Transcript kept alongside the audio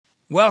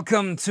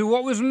Welcome to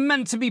what was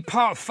meant to be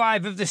part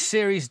 5 of the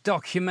series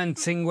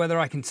documenting whether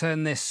I can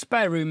turn this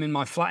spare room in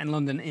my flat in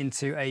London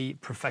into a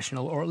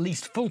professional or at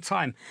least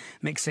full-time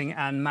mixing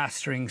and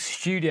mastering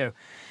studio.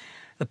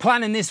 The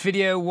plan in this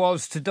video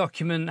was to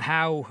document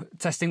how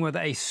testing whether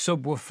a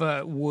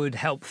subwoofer would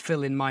help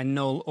fill in my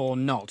null or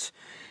not.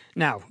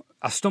 Now,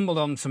 I stumbled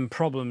on some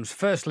problems.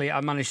 Firstly,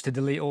 I managed to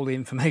delete all the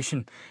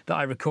information that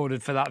I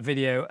recorded for that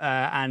video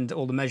and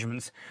all the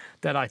measurements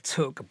that I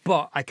took,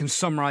 but I can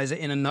summarize it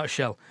in a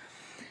nutshell.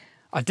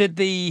 I did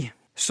the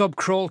sub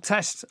crawl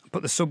test,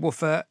 put the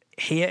subwoofer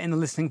here in the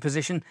listening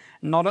position,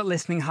 not at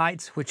listening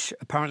height, which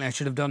apparently I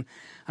should have done,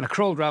 and I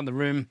crawled around the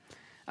room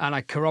and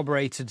I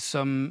corroborated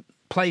some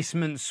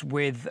placements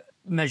with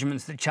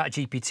measurements that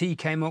ChatGPT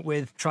came up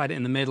with. Tried it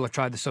in the middle, I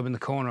tried the sub in the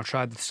corner, I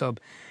tried the sub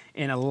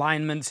in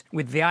alignment,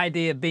 with the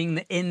idea being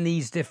that in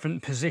these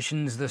different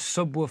positions the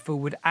subwoofer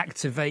would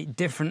activate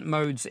different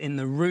modes in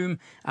the room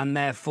and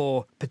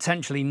therefore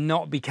potentially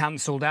not be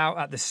cancelled out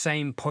at the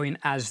same point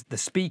as the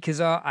speakers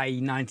are, i.e.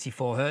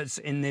 94 Hz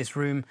in this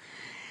room.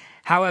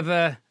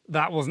 However,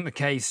 that wasn't the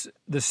case.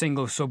 The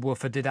single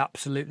subwoofer did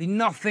absolutely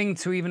nothing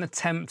to even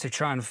attempt to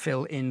try and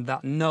fill in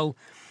that null.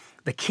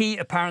 The key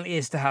apparently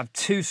is to have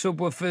 2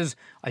 subwoofers.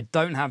 I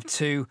don't have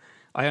 2,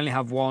 I only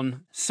have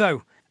 1.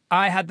 So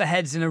I had the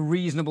heads in a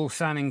reasonable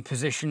sounding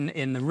position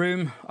in the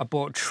room. I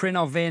brought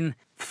Trinnov in,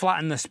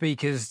 flattened the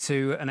speakers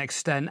to an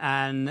extent,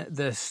 and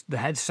the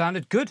heads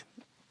sounded good.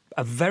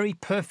 A very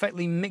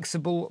perfectly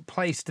mixable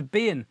place to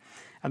be in.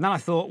 And then I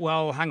thought,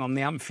 well, hang on,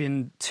 the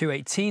Amphion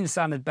 218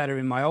 sounded better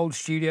in my old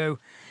studio.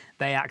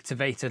 They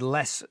activated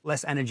less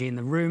energy in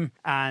the room,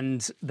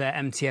 and their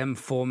MTM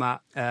format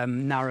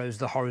narrows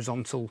the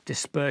horizontal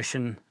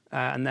dispersion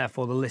and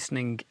therefore the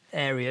listening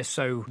area,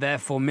 so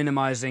therefore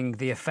minimizing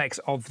the effects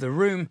of the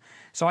room.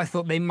 So I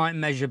thought they might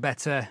measure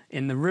better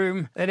in the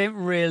room. They didn't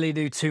really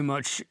do too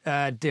much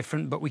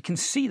different, but we can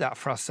see that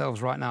for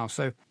ourselves right now.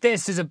 So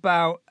this is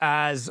about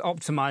as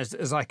optimized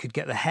as I could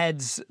get the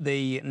heads.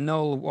 The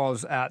null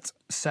was at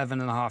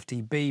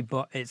 7.5 dB,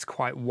 but it's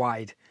quite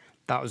wide.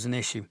 That was an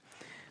issue.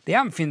 The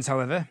Amphions,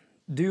 however,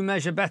 do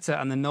measure better,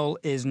 and the null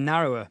is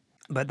narrower,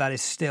 but that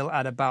is still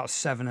at about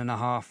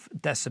 7.5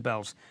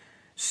 decibels.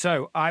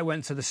 So I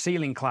went to the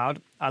ceiling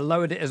cloud. I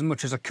lowered it as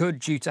much as I could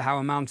due to how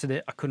I mounted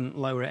it. I couldn't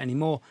lower it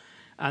anymore.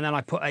 And then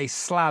I put a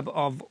slab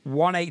of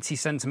 180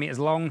 centimeters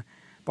long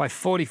by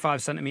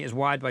 45 centimeters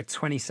wide by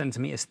 20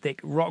 centimeters thick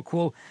rock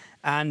wool.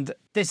 And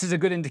this is a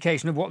good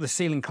indication of what the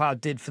ceiling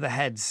cloud did for the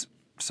heads.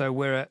 So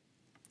we're at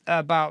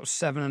about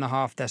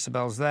 7.5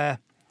 decibels there.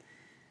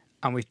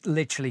 And we've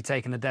literally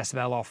taken a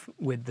decibel off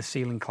with the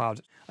ceiling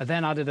cloud. I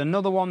then added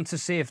another one to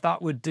see if that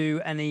would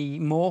do any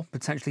more,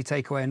 potentially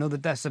take away another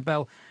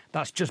decibel.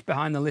 That's just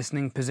behind the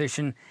listening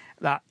position.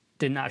 That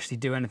didn't actually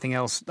do anything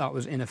else. That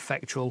was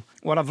ineffectual.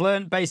 What I've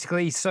learned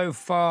basically so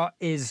far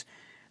is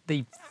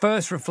the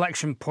first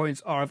reflection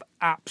points are of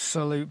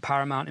absolute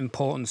paramount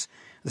importance.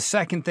 The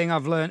second thing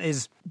I've learned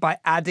is by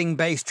adding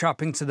bass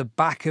trapping to the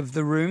back of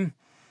the room,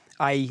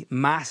 i.e.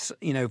 mass,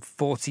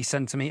 40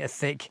 centimeter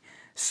thick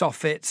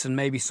soffits and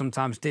maybe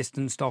sometimes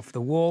distanced off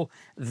the wall,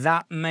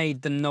 that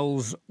made the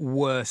nulls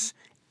worse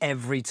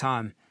every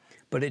time.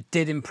 But it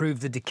did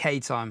improve the decay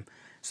time.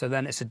 So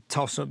then it's a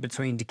toss-up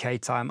between decay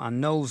time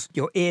and nulls.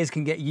 Your ears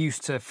can get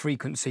used to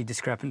frequency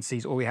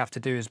discrepancies. All we have to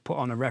do is put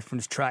on a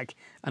reference track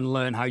and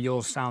learn how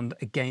yours sound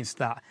against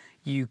that.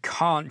 You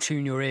can't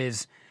tune your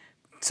ears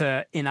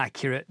to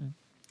inaccurate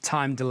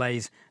time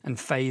delays and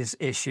phase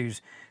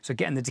issues. So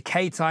getting the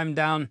decay time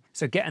down,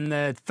 so getting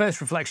the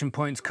first reflection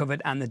points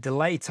covered and the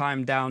delay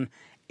time down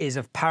is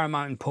of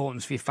paramount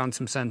importance for your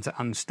phantom center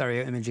and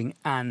stereo imaging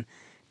and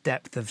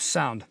depth of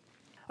sound.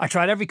 I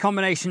tried every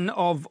combination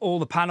of all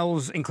the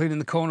panels, including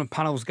the corner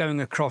panels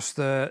going across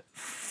the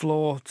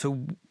floor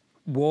to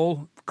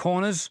wall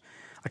corners.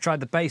 I tried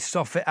the bass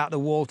soffit at the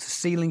wall to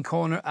ceiling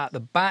corner at the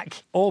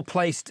back, all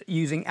placed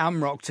using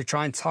AmRock to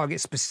try and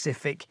target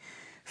specific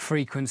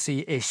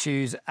frequency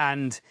issues,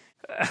 and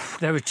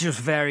there were just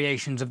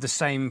variations of the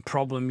same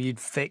problem. You'd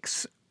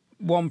fix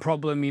one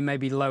problem, you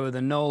maybe lower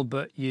the null,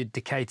 but your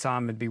decay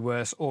time would be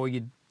worse, or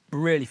you'd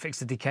really fix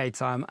the decay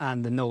time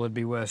and the null would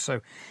be worse. So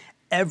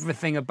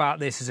everything about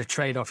this is a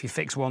trade-off. You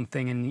fix one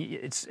thing and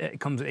it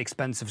comes at the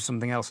expense of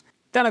something else.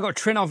 Then I got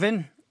Trinnov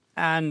in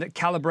and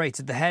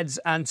calibrated the heads,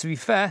 and to be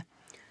fair,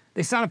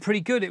 they sounded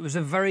pretty good. It was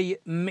a very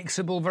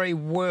mixable, very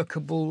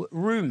workable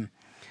room.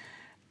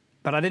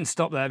 But I didn't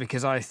stop there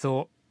because I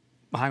thought,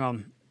 hang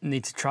on,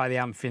 need to try the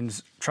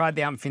Amphions. Tried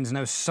the Amphions,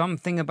 know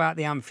something about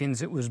the Amphions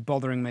that was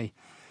bothering me.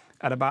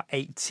 At about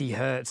 80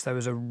 Hertz, there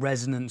was a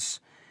resonance.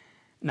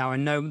 Now I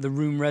know the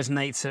room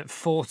resonates at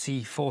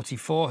 40,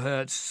 44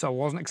 Hertz, so I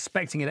wasn't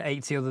expecting it at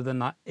 80 other than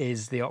that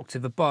is the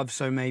octave above,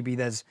 so maybe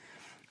there's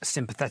a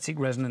sympathetic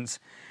resonance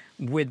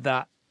with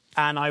that.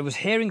 And I was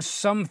hearing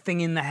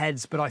something in the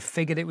heads, but I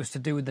figured it was to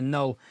do with the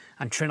null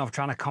and Trinnov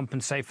trying to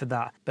compensate for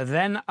that. But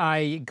then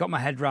I got my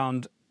head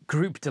round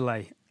group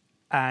delay,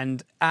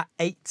 and at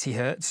 80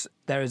 Hertz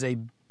there is a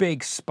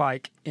big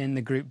spike in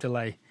the group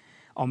delay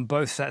on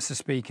both sets of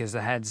speakers,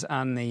 the heads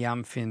and the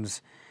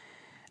Amphions.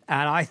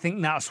 And I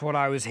think that's what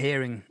I was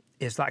hearing,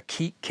 is that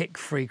kick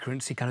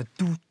frequency, kind of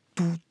doo,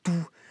 doo,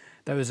 doo.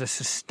 There was a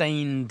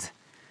sustained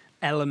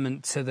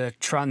element to the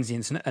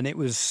transients, and it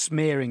was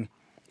smearing,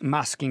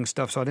 masking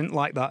stuff, so I didn't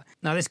like that.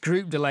 Now, this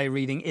group delay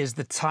reading is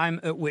the time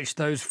at which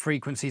those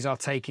frequencies are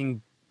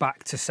taking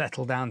back to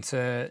settle down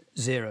to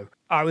 0.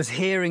 I was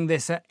hearing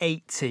this at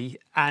 80,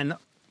 and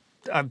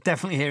I'm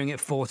definitely hearing it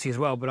at 40 as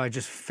well, but I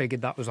just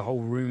figured that was a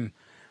whole room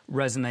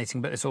resonating,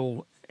 but it's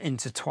all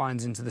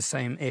intertwines into the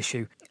same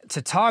issue.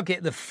 To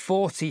target the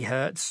 40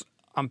 hertz,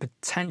 I'm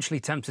potentially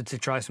tempted to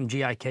try some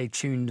GIK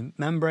tuned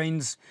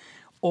membranes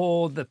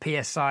or the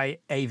PSI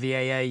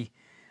AVAA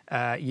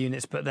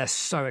units, but they're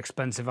so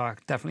expensive I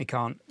definitely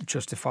can't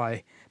justify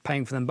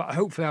paying for them. But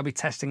hopefully I'll be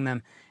testing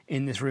them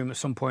in this room at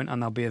some point, and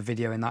there'll be a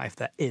video in that if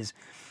there is.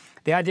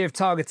 The idea of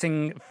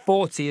targeting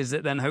 40 is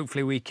that then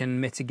hopefully we can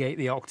mitigate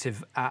the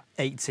octave at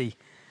 80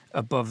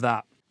 above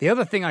that. The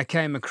other thing I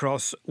came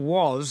across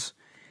was,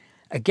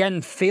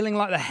 again, feeling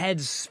like the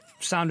heads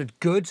sounded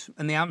good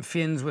and the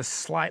Amphions were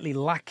slightly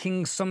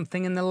lacking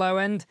something in the low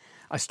end.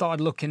 I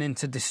started looking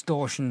into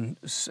distortion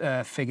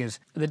figures.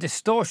 The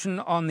distortion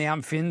on the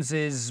Amphions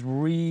is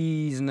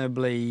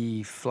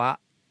reasonably flat,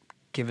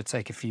 give or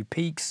take a few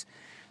peaks,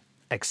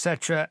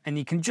 etc. And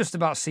you can just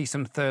about see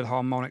some third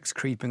harmonics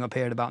creeping up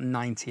here at about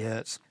 90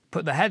 hertz.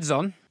 Put the heads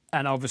on,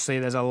 and obviously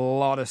there's a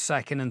lot of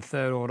second and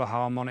third order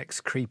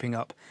harmonics creeping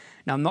up.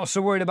 Now, I'm not so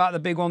worried about the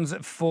big ones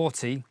at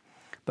 40,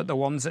 but the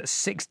ones at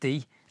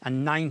 60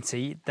 and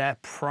 90, they're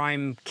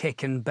prime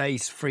kick and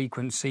bass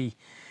frequency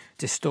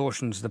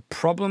distortions. The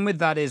problem with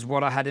that is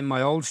what I had in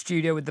my old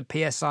studio with the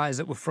PSIs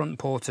that were front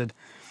ported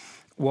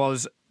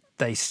was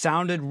they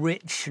sounded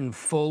rich and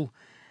full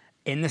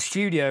in the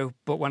studio,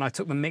 but when I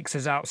took the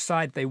mixers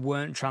outside, they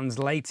weren't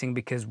translating,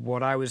 because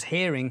what I was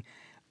hearing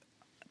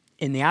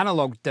in the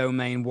analog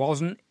domain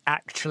wasn't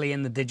actually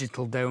in the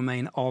digital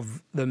domain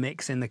of the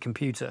mix in the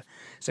computer.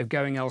 So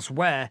going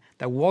elsewhere,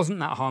 there wasn't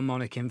that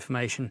harmonic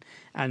information,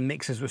 and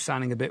mixers were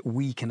sounding a bit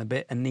weak and a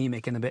bit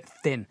anemic and a bit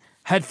thin.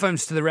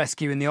 Headphones to the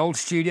rescue in the old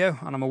studio,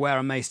 and I'm aware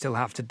I may still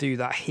have to do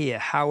that here.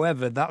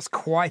 However, that's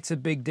quite a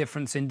big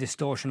difference in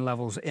distortion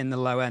levels in the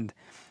low end.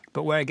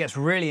 But where it gets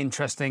really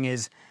interesting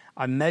is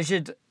I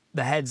measured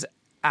the heads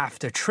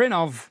after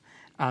Trinnov,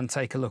 and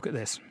take a look at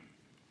this.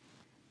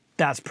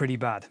 That's pretty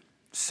bad.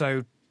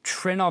 So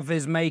Trinnov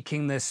is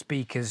making the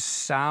speakers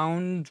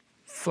sound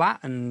flat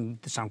and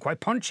they sound quite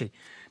punchy.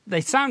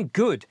 They sound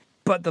good,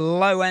 but the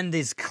low end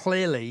is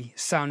clearly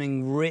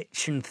sounding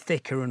rich and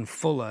thicker and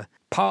fuller,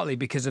 partly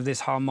because of this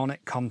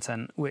harmonic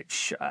content,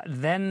 which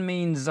then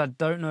means I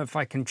don't know if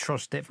I can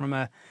trust it from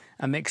a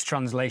mixed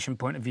translation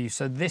point of view.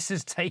 So this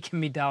has taken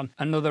me down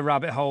another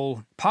rabbit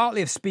hole,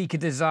 partly of speaker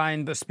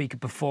design, but speaker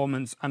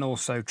performance, and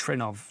also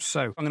Trinnov.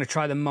 So I'm going to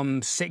try the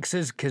Mum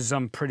 6s, because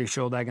I'm pretty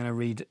sure they're going to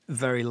read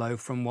very low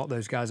from what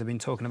those guys have been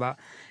talking about.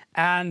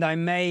 And I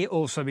may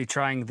also be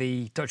trying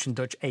the Dutch &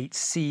 Dutch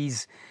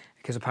 8Cs,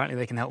 because apparently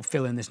they can help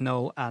fill in this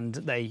null, and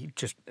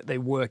they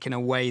work in a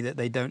way that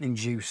they don't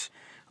induce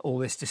all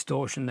this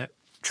distortion that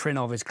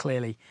Trinnov is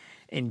clearly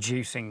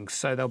inducing.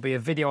 So there'll be a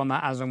video on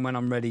that as and when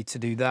I'm ready to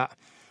do that.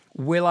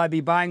 Will I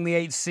be buying the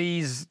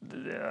 8Cs?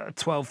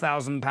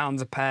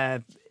 £12,000 a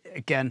pair.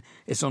 Again,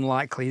 it's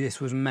unlikely. This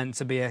was meant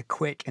to be a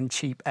quick and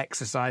cheap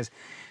exercise.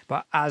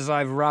 But as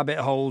I've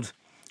rabbit-holed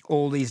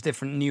all these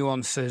different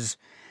nuances,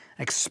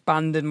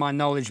 expanded my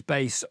knowledge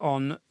base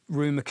on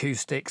room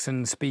acoustics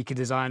and speaker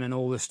design and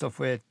all the stuff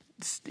we're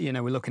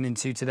looking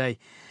into today,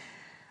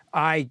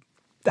 I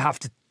have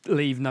to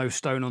leave no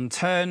stone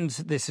unturned.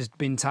 This has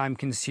been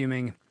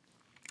time-consuming.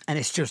 And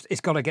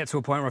it's got to get to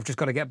a point where I've just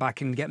got to get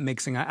back and get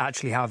mixing. I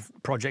actually have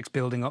projects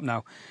building up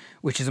now,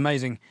 which is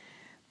amazing.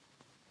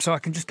 So I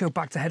can just go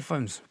back to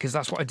headphones, because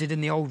that's what I did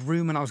in the old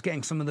room, and I was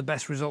getting some of the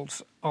best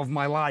results of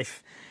my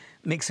life,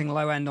 mixing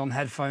low end on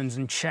headphones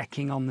and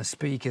checking on the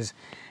speakers.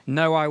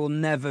 No, I will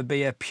never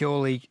be a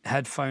purely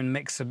headphone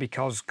mixer,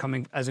 because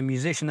coming as a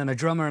musician and a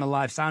drummer and a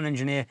live sound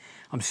engineer,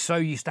 I'm so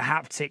used to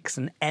haptics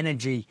and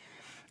energy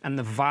and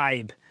the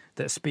vibe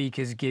that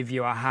speakers give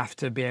you. I have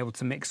to be able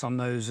to mix on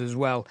those as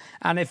well.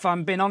 And if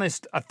I'm being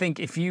honest, I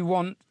think if you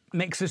want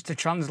mixers to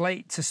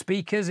translate to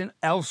speakers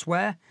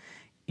elsewhere,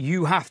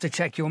 you have to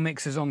check your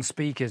mixers on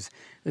speakers.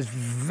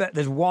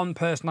 There's one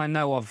person I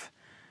know of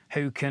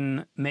who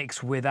can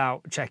mix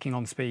without checking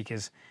on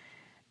speakers.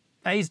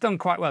 He's done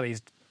quite well.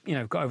 He's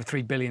got over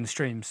 3 billion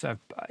streams. So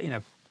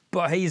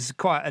but he's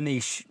quite a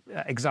niche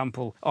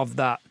example of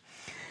that.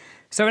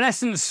 So in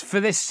essence, for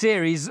this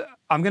series,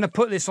 I'm going to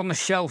put this on the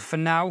shelf for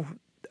now.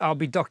 I'll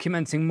be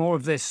documenting more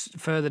of this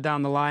further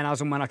down the line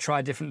as and when I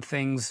try different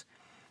things.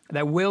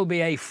 There will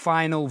be a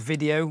final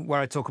video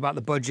where I talk about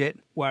the budget,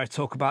 where I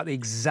talk about the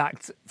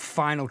exact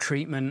final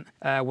treatment,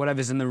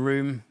 whatever's in the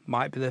room.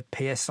 Might be the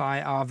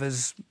PSI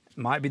Arvas,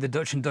 might be the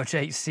Dutch & Dutch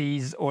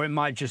 8Cs, or it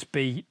might just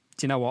be,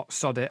 do you know what,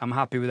 sod it, I'm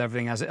happy with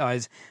everything as it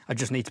is. I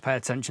just need to pay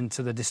attention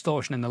to the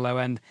distortion in the low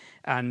end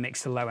and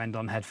mix the low end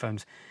on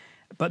headphones.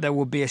 but there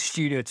will be a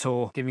studio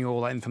tour giving you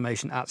all that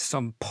information at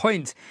some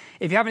point.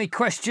 If you have any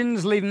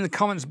questions, leave them in the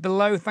comments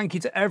below. Thank you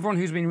to everyone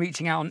who's been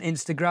reaching out on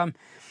Instagram.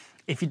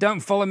 If you don't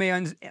follow me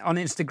on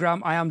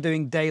Instagram, I am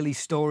doing daily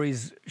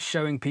stories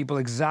showing people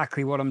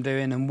exactly what I'm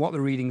doing and what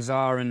the readings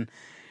are and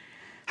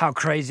how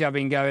crazy I've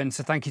been going.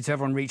 So thank you to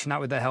everyone reaching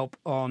out with their help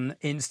on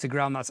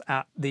Instagram. That's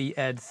at the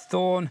Ed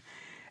Thorne.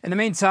 In the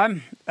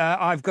meantime,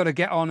 I've got to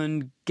get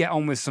on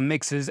with some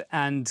mixes,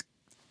 and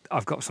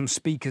I've got some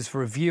speakers for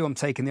review. I'm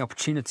taking the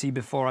opportunity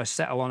before I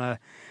settle on a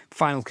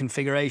final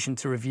configuration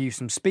to review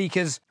some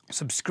speakers.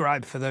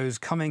 Subscribe for those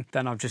coming.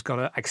 Then I've just got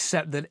to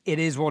accept that it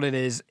is what it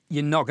is.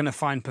 You're not going to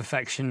find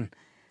perfection,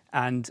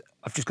 and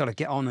I've just got to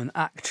get on and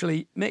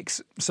actually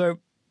mix. So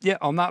yeah,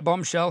 on that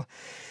bombshell,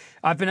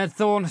 I've been Ed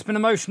Thorne. It's been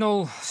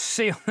emotional.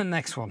 See you on the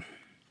next one.